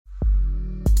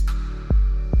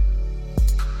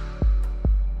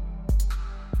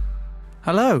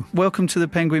Hello, welcome to the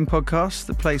Penguin Podcast,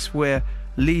 the place where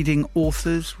leading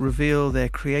authors reveal their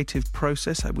creative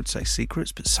process. I would say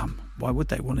secrets, but why would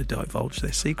they want to divulge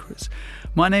their secrets?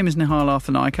 My name is Nihal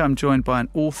Arthanayake. I'm joined by an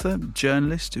author,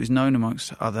 journalist, who is known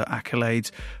amongst other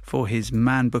accolades for his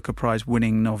Man Booker Prize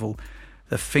winning novel,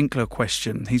 The Finkler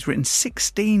Question. He's written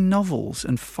 16 novels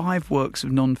and 5 works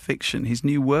of non-fiction. His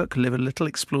new work, Live a Little,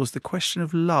 explores the question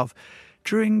of love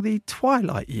during the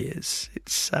twilight years.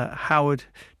 It's Howard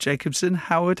Jacobson.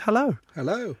 Howard, hello.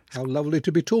 Hello. How lovely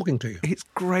to be talking to you. It's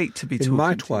great to be talking to you. In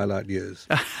my twilight years.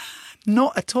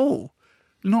 Not at all.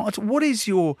 Not at all. What is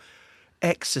your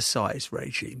exercise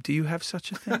regime? Do you have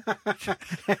such a thing?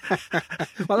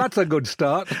 Well, that's a good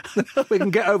start. We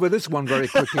can get over this one very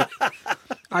quickly.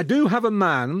 I do have a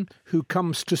man who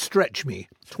comes to stretch me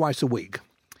twice a week.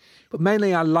 But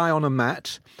mainly I lie on a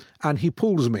mat and he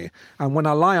pulls me. And when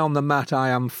I lie on the mat, I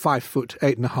am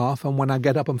 5'8.5". And when I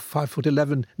get up, I'm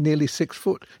 5'11", nearly 6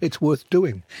 foot. It's worth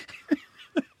doing.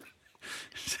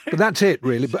 But that's it,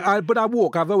 really. But I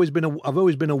walk. I've always been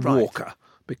a walker,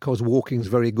 because walking's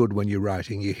very good when you're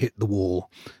writing. You hit the wall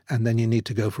and then you need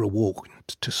to go for a walk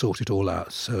to sort it all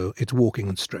out. So it's walking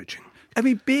and stretching. I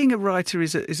mean, being a writer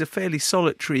is a fairly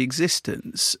solitary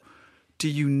existence. Do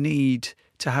you need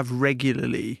to have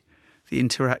regularly the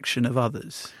interaction of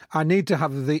others? I need to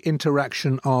have the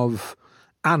interaction of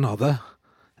another.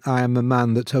 I am a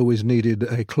man that's always needed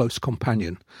a close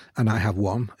companion, and I have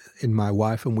one in my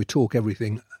wife, and we talk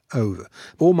everything over.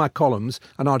 All my columns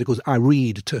and articles I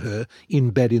read to her in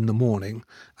bed in the morning,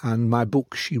 and my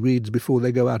books she reads before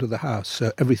they go out of the house,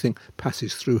 so everything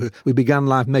passes through her. We began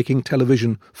life making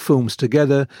television films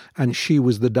together, and she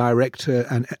was the director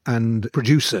and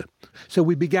producer. So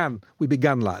we began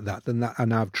like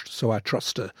that, so I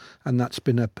trust her, and that's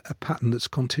been a pattern that's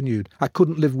continued. I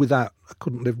couldn't live without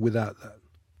that.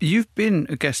 You've been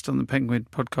a guest on the Penguin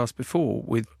Podcast before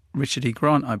with Richard E.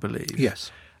 Grant, I believe.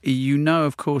 Yes. You know,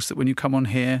 of course, that when you come on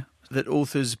here, that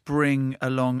authors bring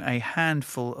along a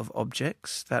handful of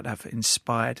objects that have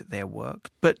inspired their work.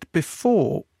 But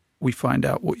before we find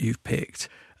out what you've picked,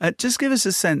 just give us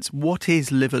a sense, what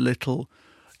is Live a Little,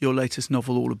 your latest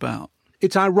novel, all about?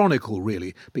 It's ironical,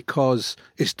 really, because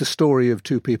it's the story of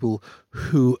two people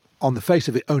who, on the face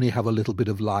of it, only have a little bit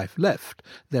of life left.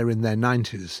 They're in their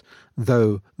 90s.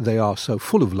 Though they are so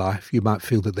full of life, you might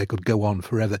feel that they could go on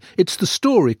forever. It's the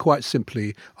story, quite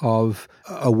simply, of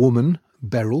a woman,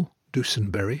 Beryl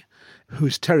Dusenberry,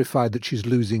 who's terrified that she's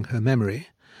losing her memory,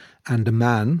 and a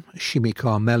man, Shimi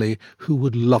Carmeli, who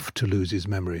would love to lose his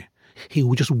memory. He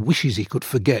just wishes he could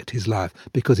forget his life,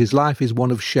 because his life is one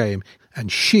of shame, and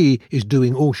she is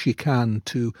doing all she can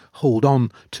to hold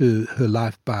on to her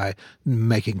life by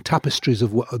making tapestries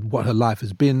of what her life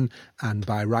has been and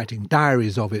by writing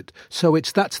diaries of it. So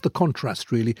that's the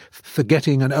contrast, really,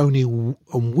 forgetting and only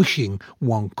wishing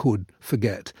one could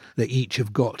forget. They each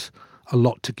have got a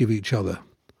lot to give each other,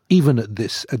 even at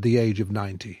the age of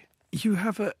 90. You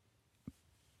have a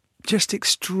just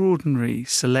extraordinary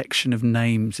selection of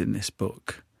names in this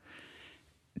book.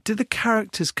 Do the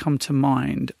characters come to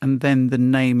mind and then the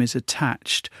name is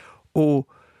attached, or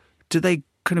do they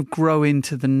kind of grow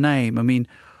into the name? I mean,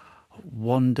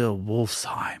 Wanda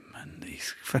Wolfsheim and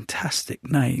these fantastic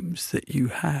names that you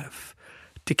have.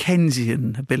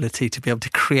 Dickensian ability to be able to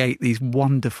create these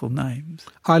wonderful names.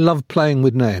 I love playing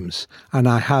with names, and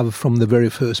I have from the very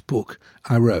first book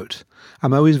I wrote.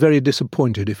 I'm always very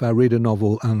disappointed if I read a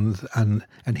novel and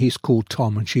he's called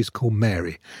Tom and she's called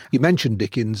Mary. You mentioned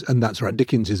Dickens, and that's right,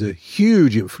 Dickens is a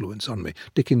huge influence on me.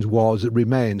 Dickens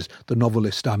remains the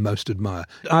novelist I most admire.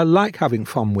 I like having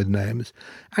fun with names,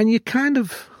 and you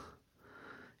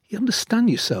understand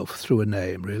yourself through a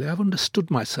name, really. I've understood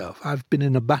myself. I've been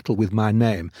in a battle with my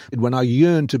name. When I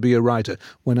yearned to be a writer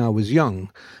when I was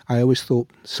young, I always thought,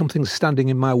 something's standing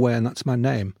in my way and that's my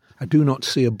name. I do not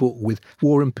see a book with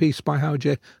War and Peace by Howard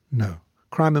Jacobson. No.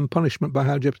 Crime and Punishment by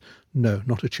Howard Jacobson. No,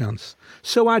 not a chance.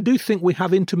 So I do think we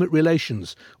have intimate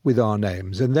relations with our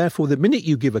names, and therefore the minute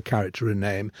you give a character a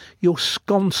name, you're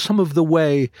gone some of the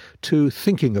way to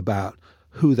thinking about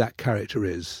who that character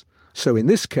is. So in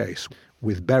this case,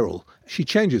 with Beryl, she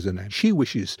changes her name. She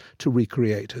wishes to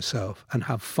recreate herself and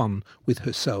have fun with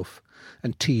herself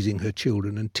and teasing her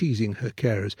children and teasing her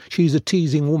carers. She's a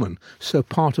teasing woman, so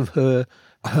part of her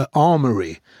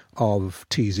armoury of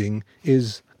teasing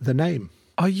is the name.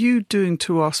 Are you doing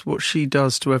to us what she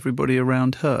does to everybody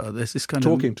around her? There's this kind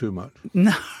Talking too much.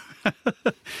 No.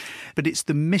 But it's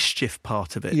the mischief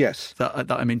part of it. Yes.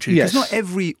 That I'm intrigued. Yes. Because not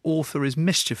every author is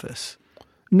mischievous.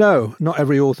 No, not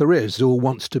every author is or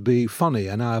wants to be funny,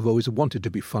 and I've always wanted to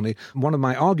be funny. One of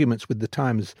my arguments with the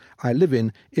times I live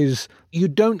in is you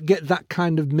don't get that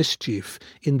kind of mischief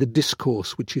in the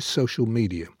discourse, which is social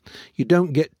media. You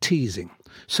don't get teasing.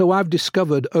 So I've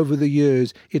discovered over the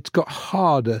years it's got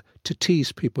harder to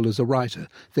tease people as a writer.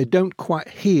 They don't quite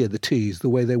hear the tease the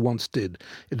way they once did.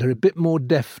 They're a bit more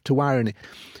deaf to irony.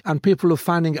 And people are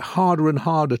finding it harder and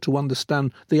harder to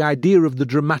understand the idea of the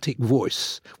dramatic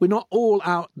voice. We're not all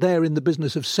out there in the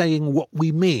business of saying what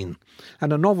we mean.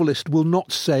 And a novelist will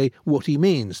not say what he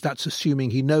means. That's assuming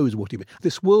he knows what he means.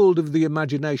 This world of the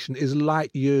imagination is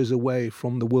light years away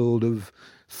from the world of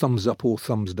thumbs up or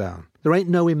thumbs down. There ain't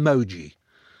no emoji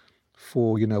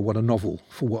for what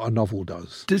a novel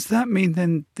does. Does that mean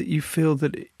then that you feel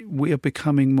that we are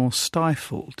becoming more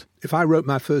stifled? If I wrote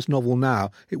my first novel now,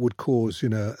 it would cause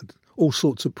all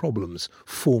sorts of problems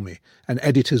for me, and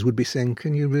editors would be saying,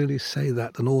 "Can you really say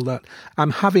that?" and all that.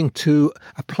 I'm having to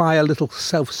apply a little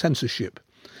self-censorship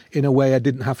in a way I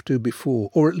didn't have to before,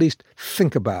 or at least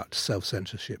think about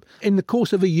self-censorship. In the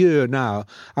course of a year now,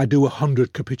 I do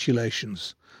 100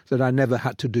 capitulations that I never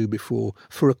had to do before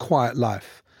for a quiet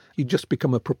life. You just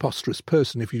become a preposterous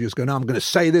person if you just go, "No, I'm going to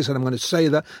say this and I'm going to say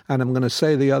that and I'm going to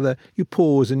say the other." You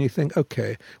pause and you think,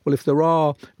 okay, well, if there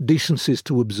are decencies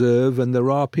to observe and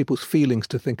there are people's feelings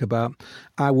to think about,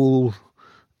 I'll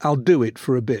do it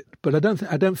for a bit. But I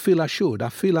don't feel I should. I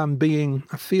feel I'm being.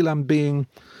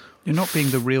 You're not being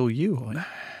the real you, are you?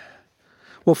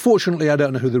 Well, fortunately, I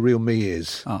don't know who the real me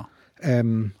is. Oh.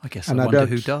 I guess I wonder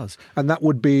who does. And that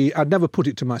would be, I'd never put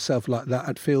it to myself like that.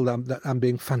 I'd feel that I'm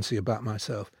being fancy about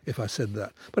myself if I said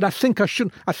that. But I think I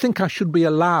should be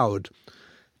allowed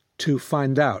to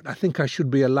find out. I think I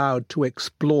should be allowed to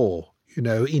explore,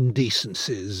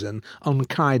 indecencies and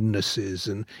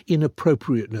unkindnesses and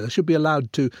inappropriateness. I should be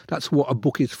allowed to, that's what a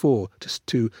book is for, just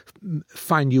to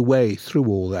find your way through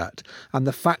all that. And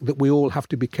the fact that we all have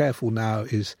to be careful now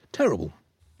is terrible.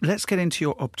 Let's get into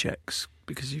your objects,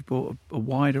 because you've brought a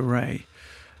wide array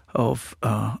of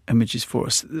images for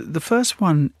us. The first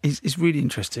one is really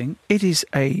interesting. It is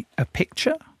a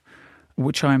picture,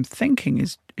 which I'm thinking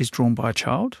is drawn by a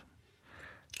child.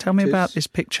 Tell me about this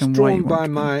picture. It's drawn by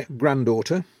my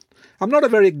granddaughter. I'm not a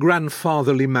very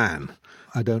grandfatherly man.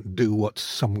 I don't do what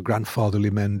some grandfatherly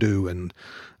men do and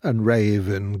rave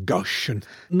and gush, and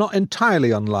not entirely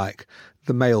unlike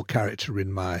the male character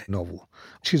in my novel.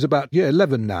 She's about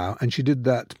 11 now, and she did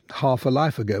that half a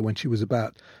life ago when she was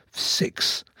about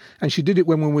 6. And she did it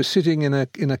when we were sitting in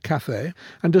a cafe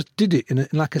and just did it in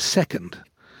like a second.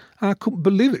 I couldn't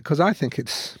believe it, because I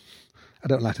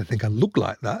don't like to think I look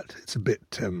like that. It's a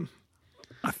bit...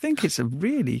 I think it's a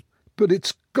really... But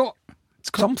it's got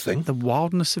something. The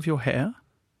wildness of your hair.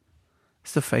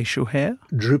 It's the facial hair.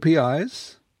 Droopy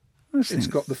eyes. It's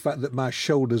got the fact that my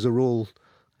shoulders are all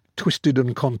twisted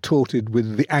and contorted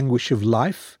with the anguish of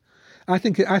life. I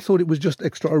thought it was just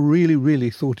extra. I really, really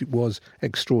thought it was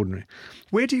extraordinary.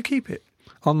 Where do you keep it?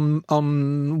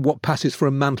 On what passes for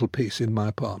a mantelpiece in my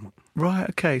apartment. Right,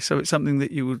 okay. So it's something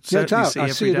that you would certainly see every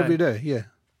day. I see it every day, yeah.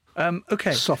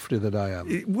 Okay. Softer that I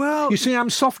am. Well, you see, I'm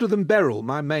softer than Beryl,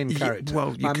 my main character.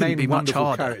 Well, you my couldn't main be much wonderful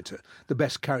harder. Character. The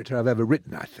best character I've ever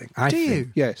written, I think. Do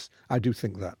you? Yes, I do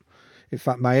think that. In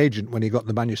fact, my agent, when he got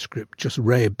the manuscript, just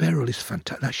raved, "Beryl is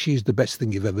fantastic. She's the best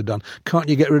thing you've ever done. Can't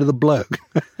you get rid of the bloke?"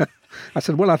 I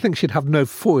said, "Well, I think she'd have no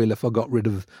foil if I got rid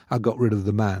of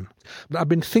the man." But I've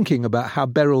been thinking about how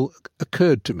Beryl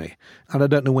occurred to me, and I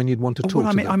don't know when you'd want to talk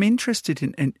to me. I'm interested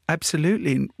in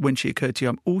absolutely when she occurred to you.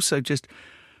 I'm also just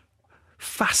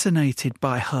fascinated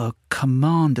by her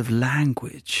command of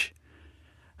language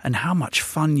and how much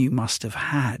fun you must have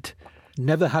had.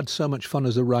 Never had so much fun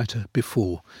as a writer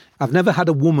before. I've never had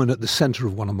a woman at the centre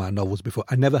of one of my novels before.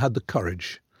 I never had the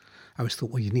courage. I always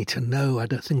thought, well, you need to know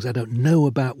things I don't know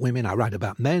about women. I write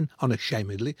about men,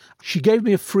 unashamedly. She gave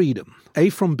me a freedom, A,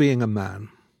 from being a man,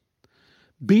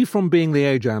 B, from being the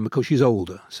age I am, because she's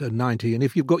older, so 90. And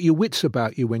if you've got your wits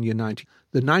about you when you're 90,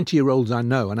 the 90-year-olds I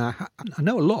know, and I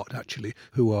know a lot, actually,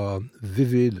 who are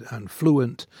vivid and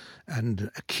fluent and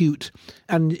acute.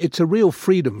 And it's a real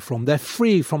freedom they're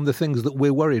free from the things that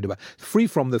we're worried about, free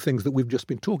from the things that we've just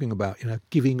been talking about,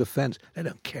 giving offence. They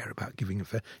don't care about giving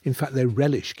offence. In fact, they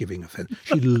relish giving offence.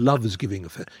 She loves giving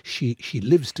offence. She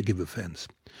lives to give offence.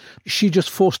 She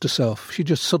just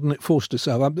suddenly forced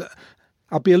herself.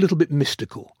 I'll be a little bit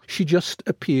mystical. She just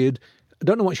appeared. I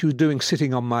don't know what she was doing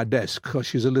sitting on my desk, because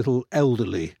she's a little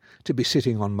elderly to be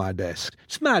sitting on my desk.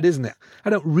 It's mad, isn't it? I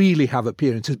don't really have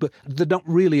appearances, but they're not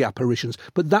really apparitions.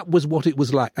 But that was what it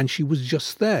was like, and she was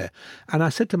just there. And I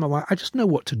said to my wife, I just know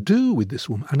what to do with this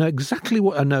woman. I know exactly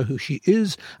what I know who she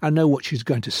is. I know what she's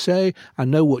going to say. I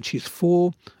know what she's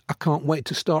for. I can't wait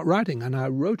to start writing. And I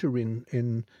wrote her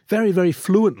in very, very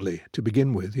fluently to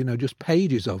begin with, just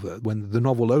pages of her when the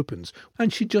novel opens.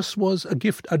 And she just was a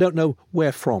gift. I don't know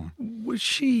where from. Was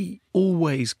she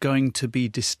always going to be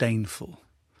disdainful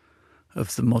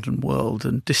of the modern world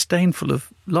and disdainful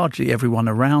of largely everyone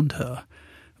around her?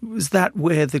 Was that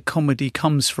where the comedy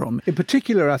comes from? In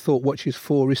particular, I thought what she's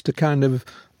for is to kind of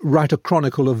write a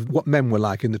chronicle of what men were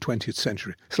like in the 20th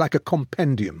century. It's like a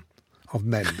compendium of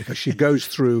men, because she goes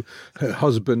through her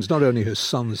husbands, not only her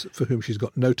sons, for whom she's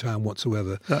got no time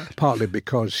whatsoever, partly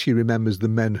because she remembers the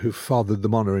men who fathered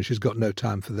them on her and she's got no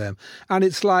time for them. And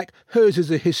it's like hers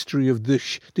is a history of the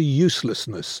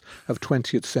uselessness of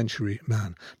 20th century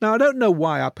man. Now, I don't know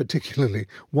why I particularly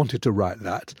wanted to write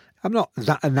that. I'm not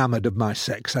that enamoured of my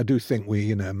sex. I do think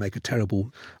we, make a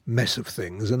terrible mess of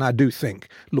things. And I do think,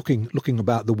 looking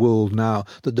about the world now,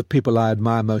 that the people I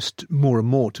admire most more and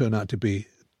more turn out to be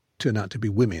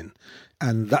women.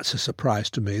 And that's a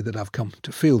surprise to me that I've come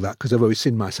to feel that, because I've always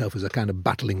seen myself as a kind of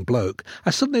battling bloke.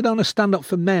 I suddenly don't want to stand up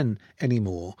for men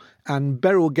anymore. And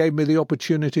Beryl gave me the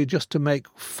opportunity just to make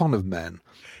fun of men.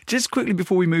 Just quickly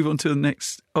before we move on to the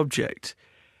next object,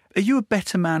 are you a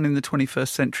better man in the 21st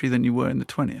century than you were in the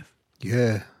 20th?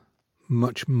 Yeah,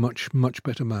 much, much, much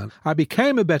better man. I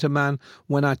became a better man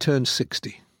when I turned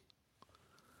 60.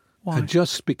 Why? I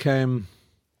just became...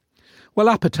 Well,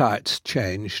 appetites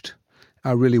changed.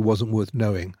 I really wasn't worth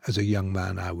knowing. As a young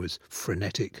man, I was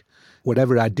frenetic.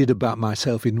 Whatever I did about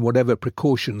myself, in whatever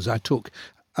precautions I took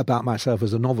about myself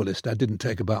as a novelist, I didn't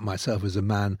take about myself as a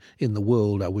man in the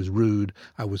world. I was rude,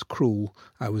 I was cruel,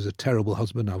 I was a terrible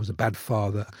husband, I was a bad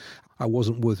father. I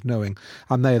wasn't worth knowing.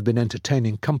 I may have been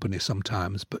entertaining company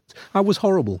sometimes, but I was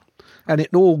horrible. And it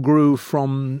all grew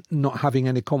from not having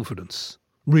any confidence.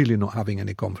 Really not having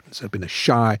any confidence. I'd been a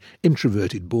shy,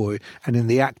 introverted boy, and in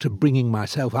the act of bringing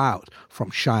myself out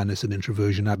from shyness and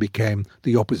introversion, I became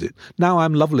the opposite. Now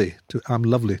I'm lovely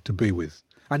to be with.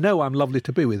 I know I'm lovely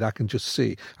to be with. I can just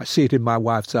see. I see it in my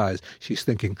wife's eyes. She's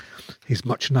thinking, he's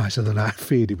much nicer than I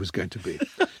feared he was going to be.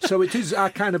 So it is, I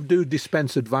kind of do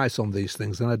dispense advice on these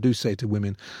things, and I do say to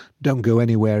women, don't go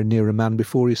anywhere near a man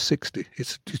before he's 60.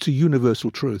 It's a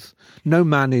universal truth. No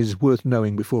man is worth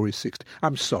knowing before he's 60.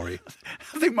 I'm sorry.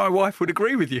 I think my wife would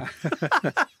agree with you.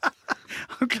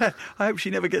 Okay, I hope she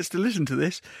never gets to listen to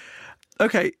this.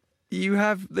 Okay, you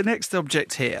have the next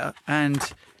object here,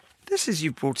 and... This is,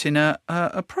 you brought in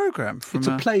a programme from... It's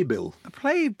a playbill. A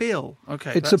playbill,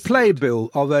 okay. It's a playbill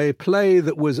of a play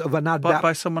that was of an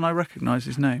by someone I recognise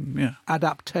his name, yeah.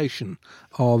 Adaptation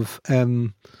of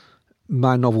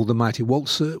my novel The Mighty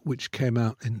Waltzer, which came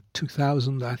out in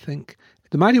 2000, I think.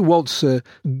 The Mighty Waltzer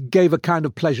gave a kind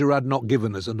of pleasure I'd not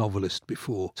given as a novelist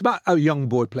before. It's about a young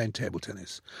boy playing table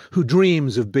tennis who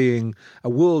dreams of being a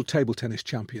world table tennis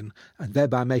champion and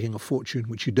thereby making a fortune,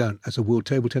 which you don't as a world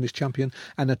table tennis champion,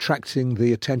 and attracting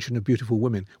the attention of beautiful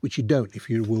women, which you don't if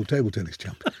you're a world table tennis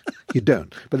champion. You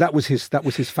don't. But that was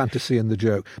his fantasy and the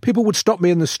joke. People would stop me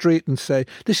in the street and say,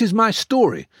 this is my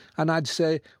story. And I'd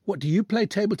say, what, do you play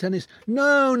table tennis?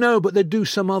 No, but they do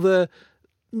some other...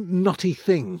 nutty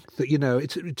thing that,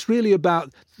 it's really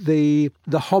about the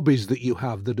hobbies that you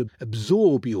have that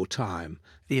absorb your time.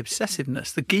 The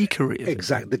obsessiveness, the geekery of it.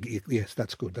 Exactly. Yes,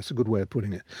 that's good. That's a good way of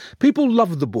putting it. People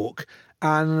loved the book,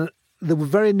 and there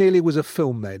very nearly was a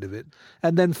film made of it.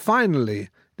 And then finally,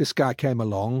 this guy came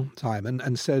along, Simon,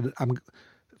 and said,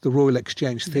 the Royal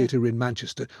Exchange Theatre in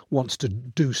Manchester wants to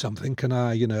do something. Can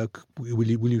I,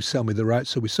 will you sell me the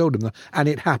rights? So we sold him and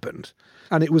it happened.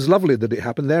 And it was lovely that it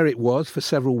happened. There it was for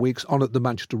several weeks on at the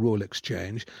Manchester Royal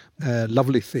Exchange.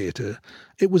 Lovely theatre.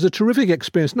 It was a terrific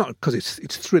experience, not because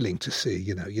it's thrilling to see,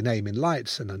 your name in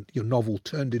lights and your novel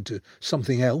turned into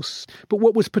something else. But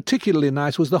what was particularly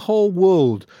nice was the whole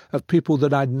world of people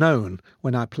that I'd known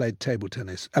when I played table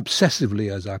tennis,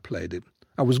 obsessively as I played it.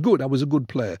 I was good. I was a good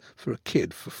player for a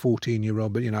kid, for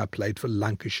 14-year-old. But, I played for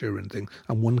Lancashire and things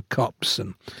and won cups.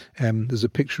 And there's a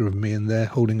picture of me in there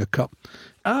holding a cup.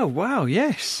 Oh, wow,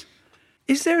 yes.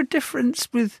 Is there a difference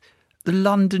with the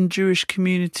London Jewish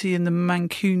community and the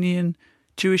Mancunian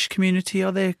Jewish community?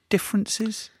 Are there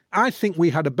differences? I think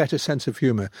we had a better sense of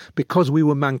humour because we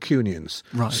were Mancunians.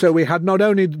 Right. So we had not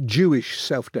only Jewish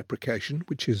self-deprecation,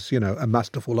 which is, a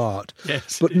masterful art,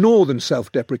 yes, but northern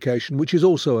self-deprecation, which is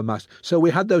also a master. So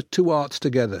we had those two arts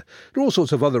together. There are all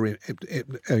sorts of other,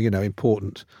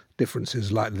 important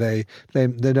differences, like they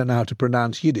don't know how to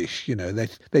pronounce Yiddish.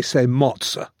 They say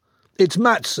motza. It's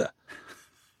matzah.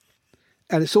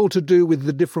 And it's all to do with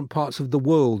the different parts of the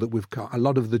world that we've got. A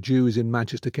lot of the Jews in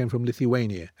Manchester came from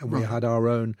Lithuania, and we had our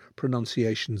own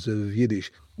pronunciations of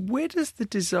Yiddish. Where does the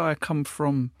desire come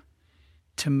from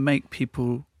to make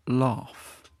people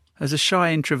laugh? As a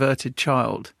shy, introverted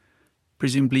child,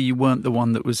 presumably you weren't the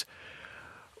one that was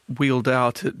wheeled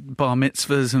out at bar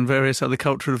mitzvahs and various other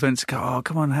cultural events. Go, oh,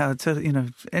 come on, Howard,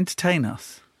 entertain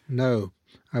us. No,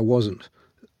 I wasn't.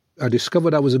 I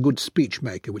discovered I was a good speech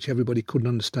maker, which everybody couldn't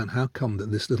understand. How come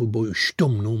that this little boy who's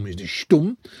stum, normally is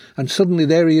stum, and suddenly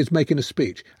there he is making a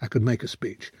speech? I could make a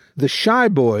speech. The shy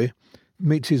boy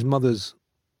meets his mother's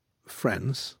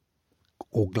friends,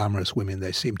 or glamorous women,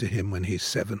 they seem to him when he's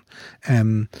 7,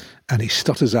 and he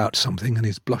stutters out something and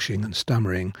he's blushing and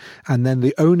stammering, and then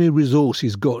the only resource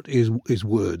he's got is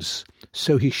words.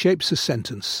 So he shapes a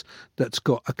sentence that's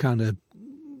got a kind of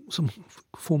some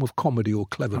form of comedy or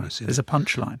cleverness in it. There's a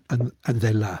punchline. And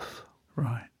they laugh.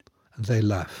 Right. And they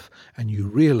laugh. And you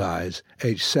realise,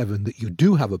 age 7, that you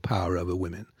do have a power over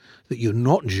women, that you're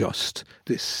not just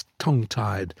this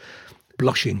tongue-tied,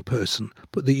 blushing person,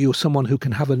 but that you're someone who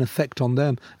can have an effect on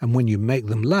them. And when you make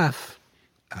them laugh,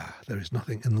 there is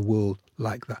nothing in the world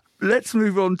like that. Let's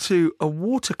move on to a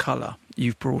watercolour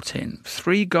you've brought in.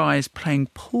 3 guys playing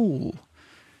pool.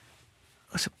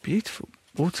 That's a beautiful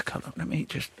watercolour. Let me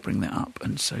just bring that up,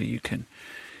 and so you can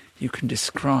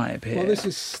describe here. Well, this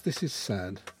is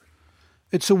sad.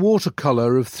 It's a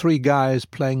watercolour of 3 guys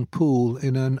playing pool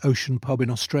in an ocean pub in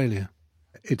Australia.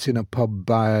 It's in a pub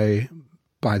by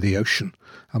the ocean.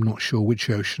 I'm not sure which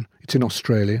ocean. It's in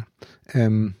Australia.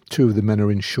 2 of the men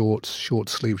are in shorts,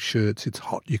 short-sleeved shirts. It's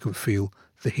hot. You can feel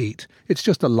the heat. It's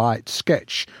just a light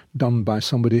sketch done by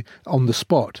somebody on the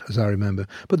spot, as I remember.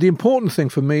 But the important thing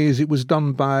for me is it was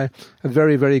done by a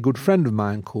very, very good friend of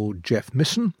mine called Jeff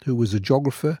Misson, who was a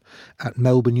geographer at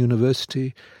Melbourne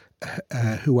University,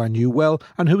 who I knew well,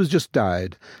 and who has just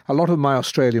died. A lot of my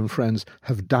Australian friends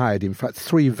have died. In fact,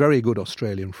 3 very good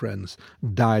Australian friends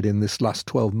died in this last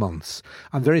 12 months.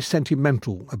 I'm very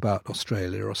sentimental about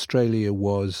Australia. Australia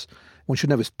was... One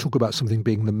should never talk about something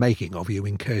being the making of you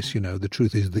in case, the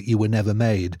truth is that you were never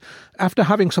made. After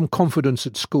having some confidence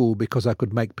at school because I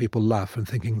could make people laugh and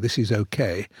thinking this is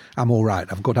okay, I'm all right,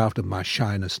 I've got out of my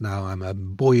shyness now, I'm a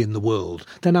boy in the world.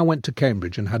 Then I went to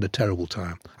Cambridge and had a terrible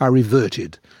time. I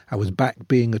reverted. I was back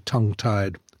being a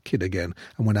tongue-tied kid again.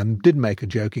 And when I did make a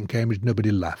joke in Cambridge,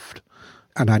 nobody laughed.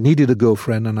 And I needed a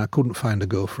girlfriend and I couldn't find a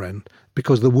girlfriend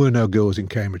because there were no girls in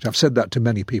Cambridge. I've said that to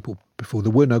many people before.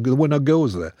 There were no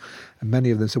girls there. And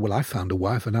many of them said, well, I found a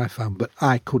wife but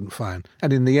I couldn't find.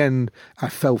 And in the end, I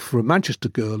fell for a Manchester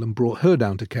girl and brought her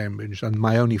down to Cambridge. And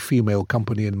my only female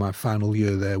company in my final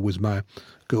year there was my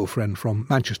girlfriend from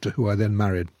Manchester, who I then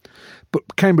married.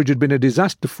 But Cambridge had been a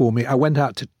disaster for me. I went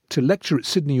out to lecture at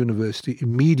Sydney University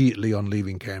immediately on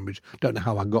leaving Cambridge. Don't know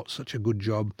how I got such a good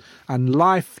job. And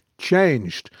life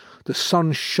changed. The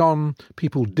sun shone.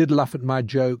 People did laugh at my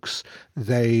jokes.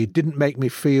 They didn't make me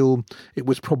feel it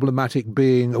was problematic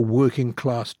being a working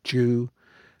class Jew,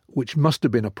 which must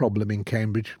have been a problem in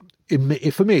Cambridge.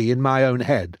 For me, in my own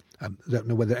head. I don't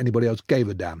know whether anybody else gave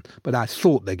a damn, but I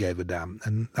thought they gave a damn,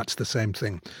 and that's the same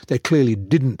thing. They clearly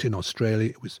didn't in Australia.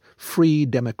 It was a free,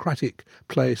 democratic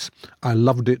place. I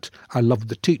loved it. I loved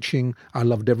the teaching. I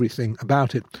loved everything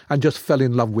about it. I just fell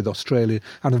in love with Australia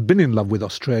and have been in love with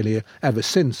Australia ever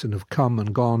since and have come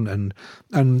and gone.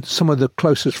 And some of the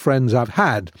closest friends I've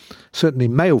had, certainly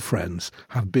male friends,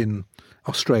 have been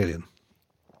Australian.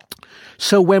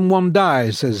 So when one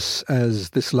dies, as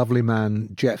this lovely man,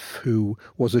 Jeff, who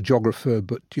was a geographer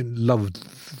but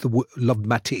loved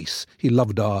Matisse, he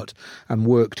loved art and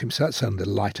worked himself, that sounded a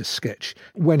lighter sketch.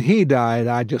 When he died,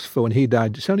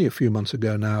 it's only a few months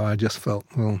ago now, I just felt,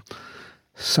 well,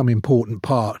 some important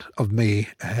part of me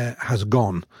has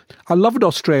gone. I loved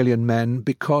Australian men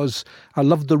because I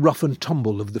loved the rough and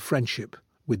tumble of the friendship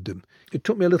with them. It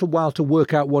took me a little while to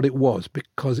work out what it was,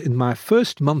 because in my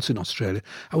first months in Australia,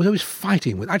 I was always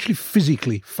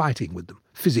physically fighting with them,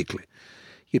 physically.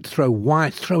 You'd throwing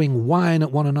wine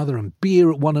at one another and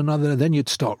beer at one another, and then you'd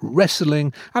start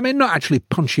wrestling. I mean, not actually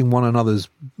punching one another's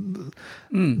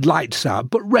lights out,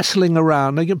 but wrestling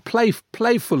around. And you'd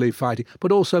playfully fighting,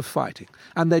 but also fighting.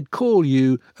 And they'd call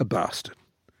you a bastard.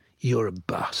 You're a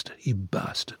bastard, you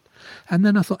bastard. And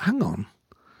then I thought, hang on.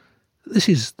 This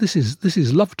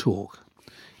is love talk.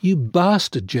 You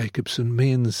bastard, Jacobson,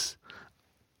 means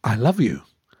I love you.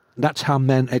 That's how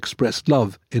men express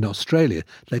love in Australia.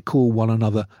 They call one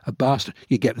another a bastard.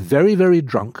 You get very, very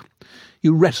drunk.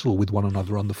 You wrestle with one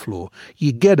another on the floor.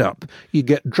 You get up. You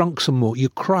get drunk some more. You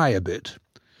cry a bit.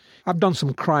 I've done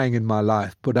some crying in my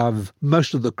life, but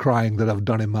most of the crying that I've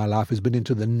done in my life has been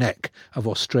into the neck of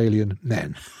Australian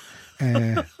men.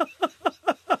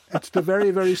 It's the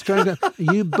very, very strange.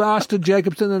 You bastard,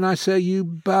 Jacobson. And I say, you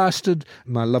bastard.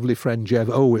 My lovely friend Jeff,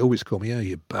 he always called me,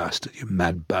 you bastard, you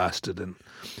mad bastard. And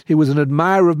he was an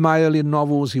admirer of my earlier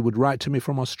novels. He would write to me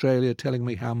from Australia telling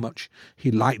me how much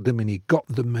he liked them and he got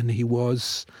them and he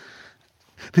was...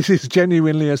 This is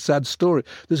genuinely a sad story.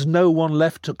 There's no one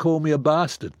left to call me a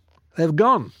bastard. They've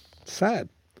gone. Sad.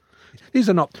 These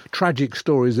are not tragic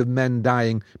stories of men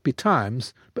dying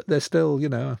betimes, but they're still,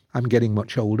 I'm getting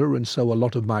much older, and so a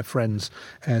lot of my friends,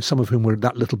 some of whom were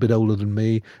that little bit older than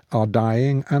me, are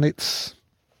dying, and it's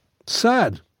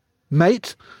sad.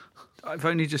 Mate? I've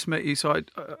only just met you, so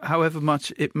however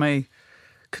much it may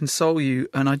console you,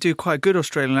 and I do quite a good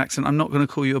Australian accent, I'm not going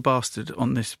to call you a bastard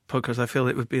on this podcast. I feel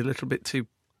it would be a little bit too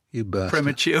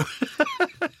premature.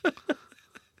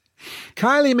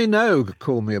 Kylie Minogue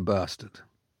called me a bastard.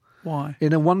 Why?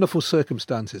 In a wonderful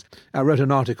circumstances. I wrote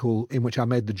an article in which I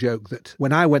made the joke that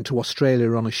when I went to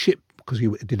Australia on a ship, because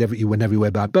you went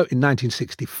everywhere by boat, in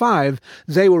 1965,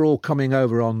 they were all coming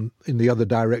over in the other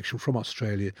direction from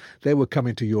Australia. They were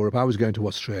coming to Europe. I was going to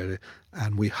Australia,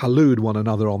 and we hallooed one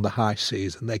another on the high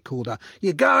seas, and they called out,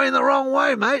 "You're going the wrong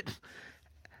way, mate."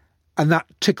 And that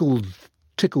tickled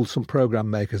some program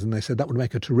makers, and they said that would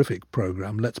make a terrific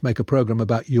program. Let's make a program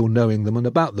about your knowing them and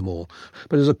about them all.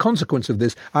 But as a consequence of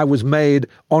this, I was made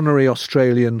Honorary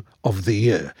Australian of the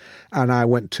Year. And I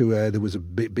went to, there was a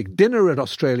big dinner at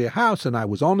Australia House, and I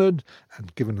was honoured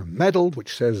and given a medal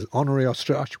which says Honorary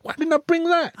Australia. Why didn't I bring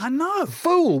that? I know.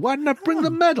 Fool, why didn't I bring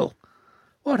the medal?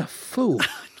 What a fool.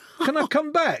 Can I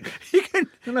come back?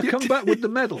 Can I come back with the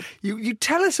medal? You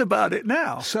tell us about it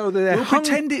now. So we'll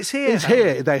pretend it's here. It's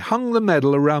here. They hung the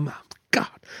medal around.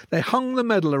 They hung the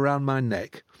medal around my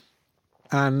neck,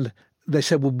 and they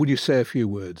said, "Well, would you say a few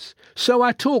words?" So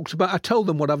I told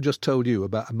them what I've just told you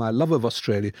about my love of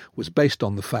Australia was based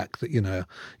on the fact that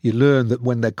you learn that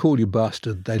when they call you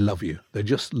bastard, they love you. They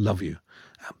just love you.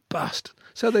 Bastard.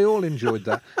 So they all enjoyed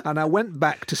that. And I went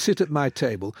back to sit at my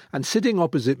table, and sitting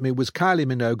opposite me was Kylie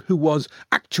Minogue, who was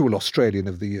actual Australian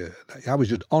of the Year. I was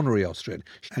just honorary Australian.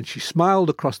 And she smiled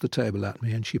across the table at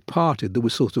me, and she parted. There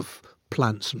was sort of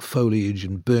plants and foliage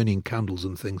and burning candles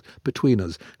and things between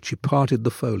us. She parted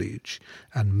the foliage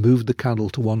and moved the candle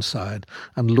to one side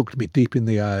and looked me deep in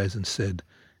the eyes and said,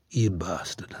 "You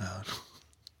bastard, Howard.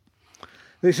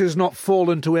 This has not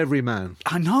fallen to every man."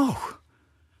 I know.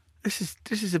 This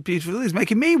is a beautiful thing. It's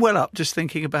making me well up just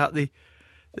thinking about the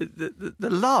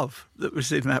love that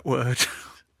was in that word.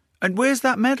 And where's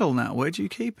that medal now? Where do you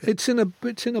keep it? It's in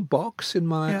a box on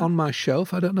my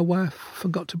shelf. I don't know why I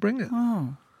forgot to bring it.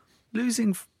 Oh,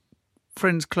 losing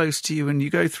friends close to you, and you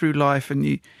go through life,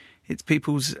 and it's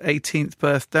people's 18th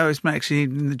birthday. It's actually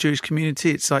in the Jewish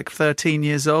community, it's like 13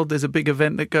 years old. There's a big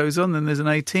event that goes on. Then there's an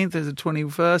 18th. There's a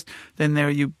 21st. Then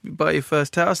you buy your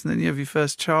first house, and then you have your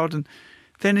first child, and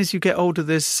then as you get older,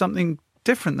 there's something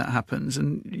different that happens,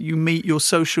 and you meet your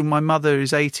social. My mother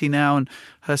is 80 now, and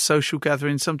her social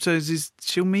gathering sometimes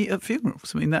she'll meet at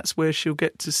funerals. I mean, that's where she'll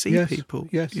get to see people.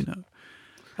 Yes.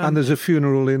 And there's a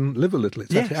funeral in Live a Little.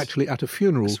 It's actually at a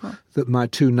funeral that my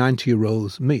two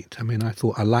 90-year-olds meet. I mean,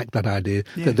 I like that idea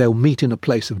that they'll meet in a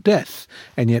place of death,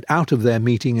 and yet out of their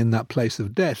meeting in that place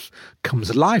of death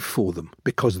comes life for them,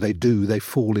 because they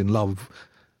fall in love.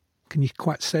 Can you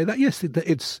quite say that? Yes,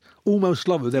 it's almost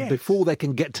love. Yes. Before they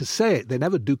can get to say it, they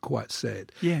never do quite say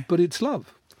it. Yeah. But it's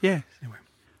love. Yeah. Anyway.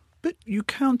 But you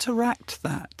counteract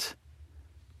that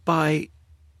by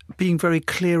being very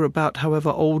clear about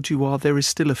however old you are, there is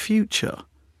still a future.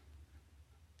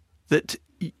 That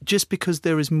just because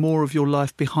there is more of your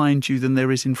life behind you than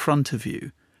there is in front of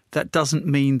you, that doesn't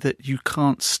mean that you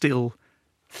can't still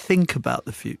think about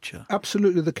the future.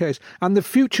 Absolutely the case. And the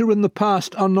future and the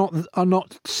past are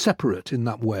not separate in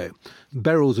that way.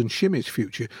 Beryl's and Shimmy's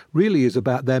future really is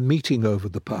about their meeting over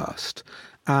the past.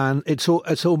 And it's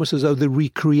almost as though the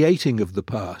recreating of the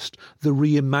past, the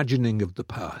reimagining of the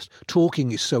past.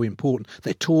 Talking is so important.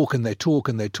 They talk and they talk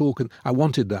and they talk. And I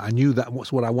wanted that. I knew that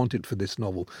was what I wanted for this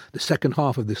novel. The second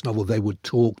half of this novel, they would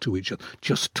talk to each other,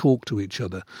 just talk to each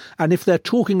other. And if they're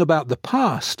talking about the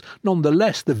past,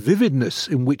 nonetheless, the vividness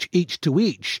in which each to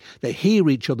each, they hear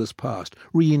each other's past,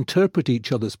 reinterpret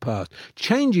each other's past,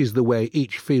 changes the way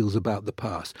each feels about the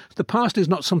past. The past is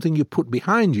not something you put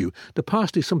behind you. The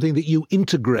past is something that you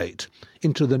integrate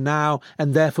into the now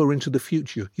and therefore into the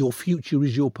future. Your future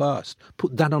is your past.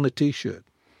 Put that on a T-shirt.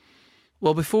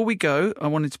 Well, before we go, I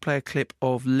wanted to play a clip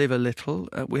of Live a Little.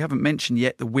 We haven't mentioned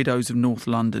yet the widows of North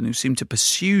London who seem to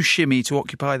pursue Shimmy to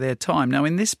occupy their time. Now,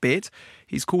 in this bit,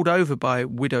 he's called over by a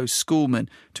widow schoolman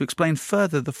to explain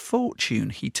further the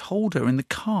fortune he told her in the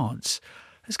cards.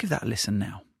 Let's give that a listen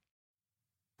now.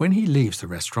 When he leaves the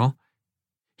restaurant,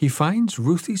 he finds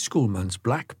Ruthie Schoolman's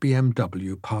black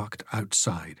BMW parked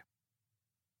outside.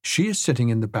 She is sitting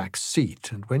in the back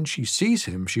seat, and when she sees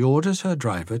him, she orders her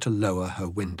driver to lower her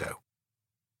window.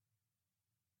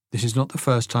 This is not the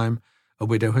first time a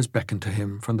widow has beckoned to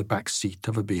him from the back seat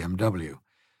of a BMW.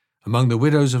 Among the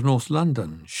widows of North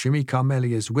London, Shimmy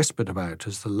Carmelli is whispered about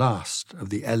as the last of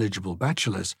the eligible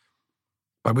bachelors,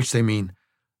 by which they mean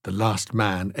the last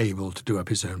man able to do up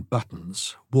his own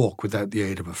buttons, walk without the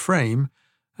aid of a frame,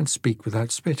 and speak without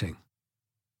spitting.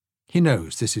 He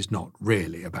knows this is not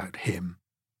really about him.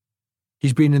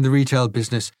 He's been in the retail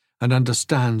business and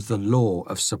understands the law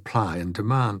of supply and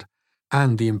demand,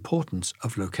 and the importance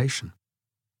of location.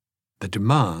 The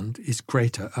demand is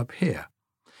greater up here,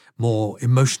 more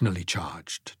emotionally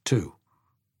charged, too,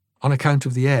 on account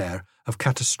of the air of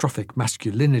catastrophic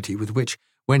masculinity with which,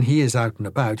 when he is out and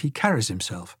about, he carries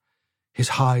himself, his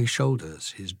high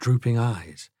shoulders, his drooping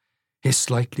eyes, his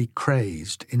slightly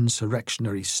crazed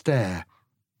insurrectionary stare,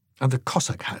 and the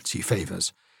Cossack hats he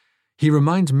favours. He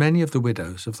reminds many of the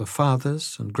widows of the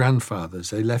fathers and grandfathers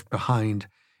they left behind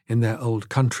in their old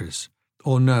countries,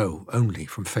 or know only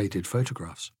from faded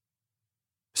photographs.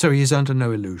 So he is under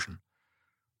no illusion.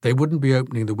 They wouldn't be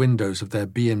opening the windows of their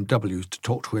BMWs to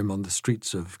talk to him on the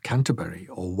streets of Canterbury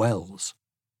or Wells.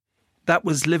 That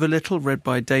was Live a Little, read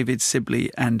by David Sibley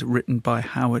and written by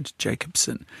Howard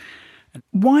Jacobson.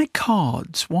 Why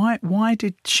cards? Why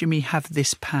did Shimmy have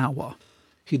this power?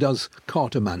 He does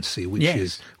cartomancy,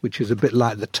 Yes. which is a bit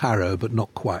like the tarot, but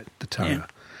not quite the tarot. Yeah.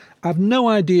 I've no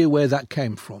idea where that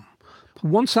came from.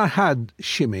 Once I had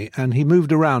Shimmy, and he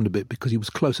moved around a bit because he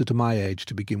was closer to my age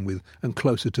to begin with and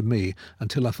closer to me,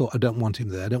 until I thought, I don't want him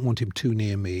there. I don't want him too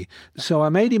near me. So I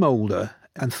made him older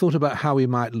and thought about how he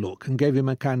might look and gave him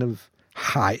a kind of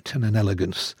height and an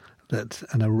elegance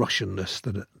and a Russianness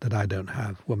that I don't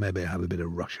have. Well, maybe I have a bit of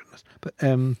Russianness. But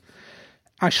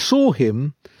I saw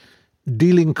him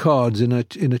dealing cards in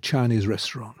a Chinese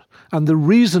restaurant. And the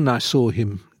reason I saw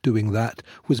him doing that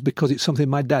was because it's something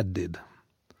my dad did.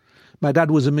 My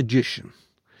dad was a magician.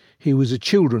 He was a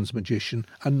children's magician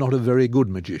and not a very good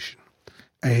magician.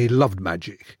 He loved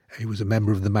magic. He was a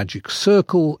member of the magic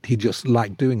circle. He just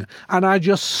liked doing it. And I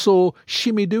just saw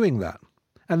Shimmy doing that.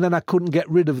 And then I couldn't get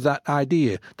rid of that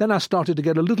idea. Then I started to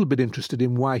get a little bit interested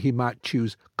in why he might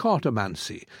choose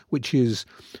cartomancy, which is,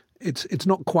 it's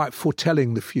not quite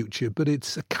foretelling the future, but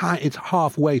it's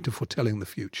halfway to foretelling the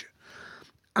future.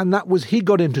 And he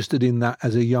got interested in that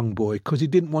as a young boy because he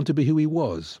didn't want to be who he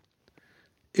was.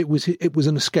 It was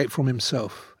an escape from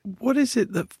himself. What is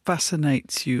it that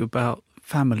fascinates you about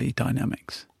family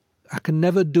dynamics? I can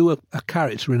never do a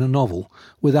character in a novel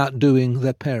without doing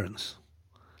their parents.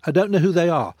 I don't know who they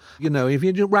are. You know, if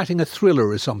you're writing a thriller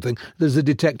or something, there's a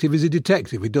detective is a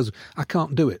detective. I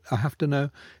can't do it. I have to know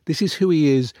this is who he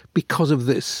is because of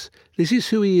this. This is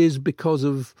who he is because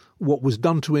of what was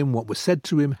done to him, what was said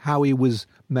to him, how he was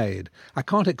made. I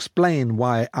can't explain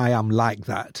why I am like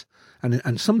that.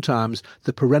 And sometimes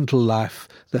the parental life,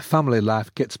 the family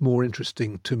life gets more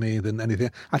interesting to me than anything.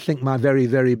 I think my very,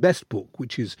 very best book,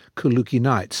 which is Kaluki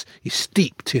Nights, is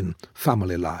steeped in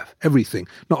family life, everything.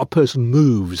 Not a person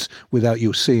moves without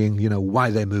you seeing,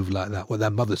 why they move like that, what their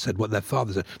mother said, what their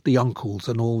father said, the uncles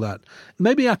and all that.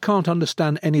 Maybe I can't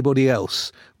understand anybody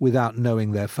else without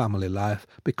knowing their family life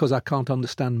because I can't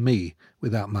understand me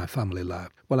without my family life.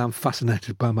 Well, I'm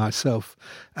fascinated by myself,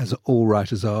 as all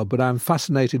writers are, but I'm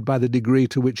fascinated by the degree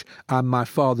to which I'm my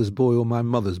father's boy or my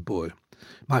mother's boy.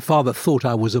 My father thought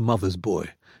I was a mother's boy,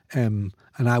 and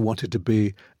I wanted to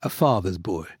be a father's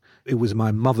boy. It was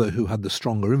my mother who had the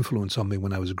stronger influence on me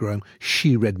when I was growing.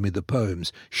 She read me the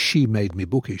poems. She made me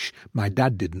bookish. My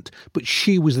dad didn't. But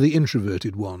she was the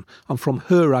introverted one. And from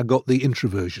her I got the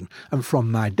introversion. And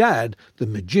from my dad, the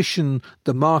magician,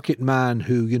 the market man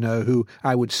who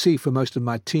I would see for most of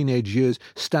my teenage years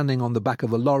standing on the back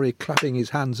of a lorry, clapping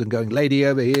his hands and going, lady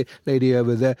over here, lady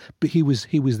over there. But he was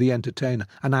the entertainer.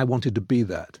 And I wanted to be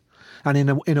that. And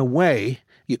in a way,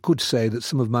 you could say that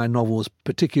some of my novels,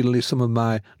 particularly some of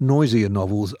my noisier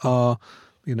novels, are,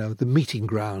 the meeting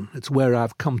ground. It's where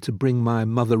I've come to bring my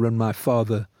mother and my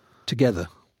father together.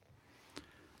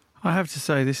 I have to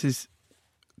say, this is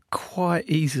quite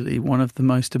easily one of the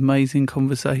most amazing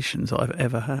conversations I've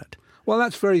ever had. Well,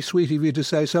 that's very sweet of you to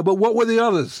say so, but what were the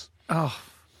others? Oh,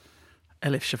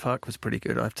 Elif Shafak was pretty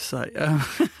good, I have to say.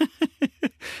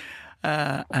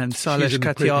 and Sailesh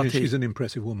Katiyarthi. She's an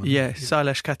impressive woman. Yeah,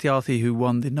 Sailesh Katiyarthi, who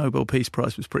won the Nobel Peace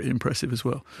Prize, was pretty impressive as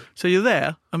well. So you're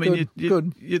there. I mean,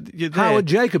 good. You're there. Howard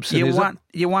Jacobson.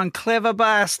 You one clever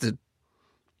bastard.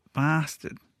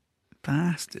 Bastard.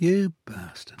 You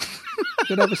bastard. It's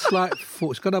got to have a slight fall.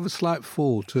 It's got to have a slight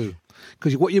fall too,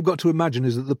 because what you've got to imagine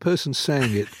is that the person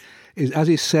saying it is, as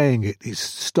he's saying it, he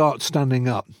starts standing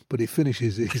up, but he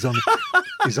finishes. He's on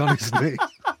his knee.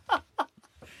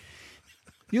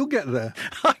 You'll get there.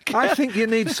 I think you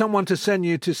need someone to send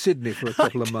you to Sydney for a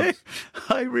couple of months.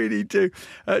 I really do.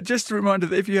 Just a reminder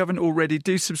that if you haven't already,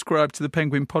 do subscribe to the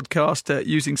Penguin Podcast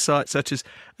using sites such as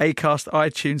Acast,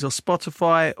 iTunes or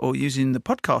Spotify, or using the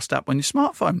podcast app on your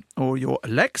smartphone or your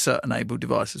Alexa-enabled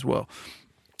device as well.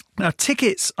 Now,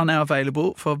 tickets are now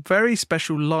available for a very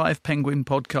special live Penguin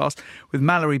podcast with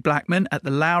Mallory Blackman at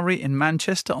the Lowry in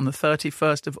Manchester on the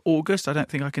 31st of August. I don't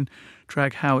think I can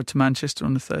drag Howard to Manchester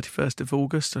on the 31st of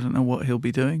August. I don't know what he'll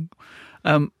be doing.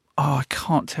 I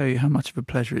can't tell you how much of a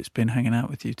pleasure it's been hanging out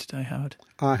with you today, Howard.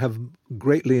 I have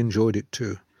greatly enjoyed it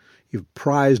too. You've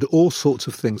prized all sorts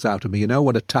of things out of me. You know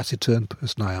what a taciturn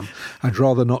person I am. I'd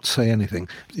rather not say anything.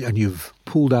 And you've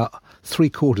pulled out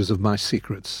 3/4 of my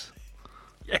secrets.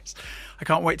 Yes. I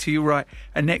can't wait till you write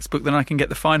a next book, then I can get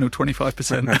the final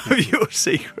 25% of your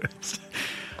secrets.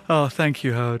 Oh, thank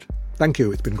you, Howard. Thank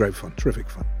you. It's been great fun. Terrific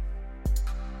fun.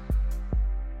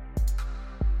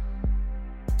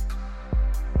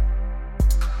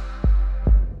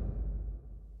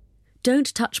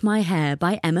 Don't Touch My Hair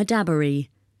by Emma Dabiri.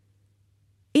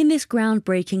 In this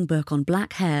groundbreaking book on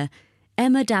black hair,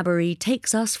 Emma Dabiri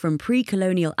takes us from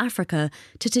pre-colonial Africa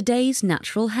to today's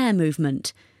natural hair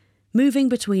movement. Moving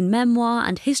between memoir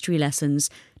and history lessons,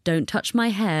 Don't Touch My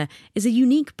Hair is a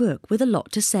unique book with a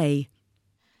lot to say.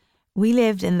 We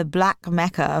lived in the black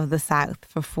mecca of the South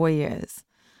for 4 years.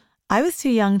 I was too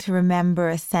young to remember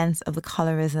a sense of the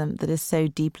colorism that is so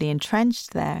deeply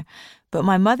entrenched there, but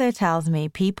my mother tells me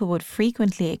people would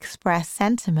frequently express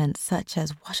sentiments such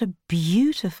as, "What a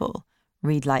beautiful,"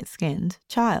 read light-skinned,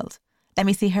 "child. Let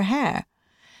me see her hair."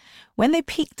 When they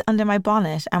peeked under my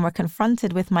bonnet and were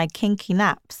confronted with my kinky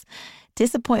naps,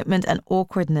 disappointment and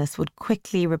awkwardness would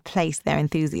quickly replace their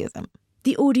enthusiasm.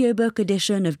 The audiobook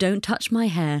edition of Don't Touch My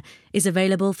Hair is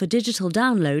available for digital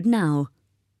download now.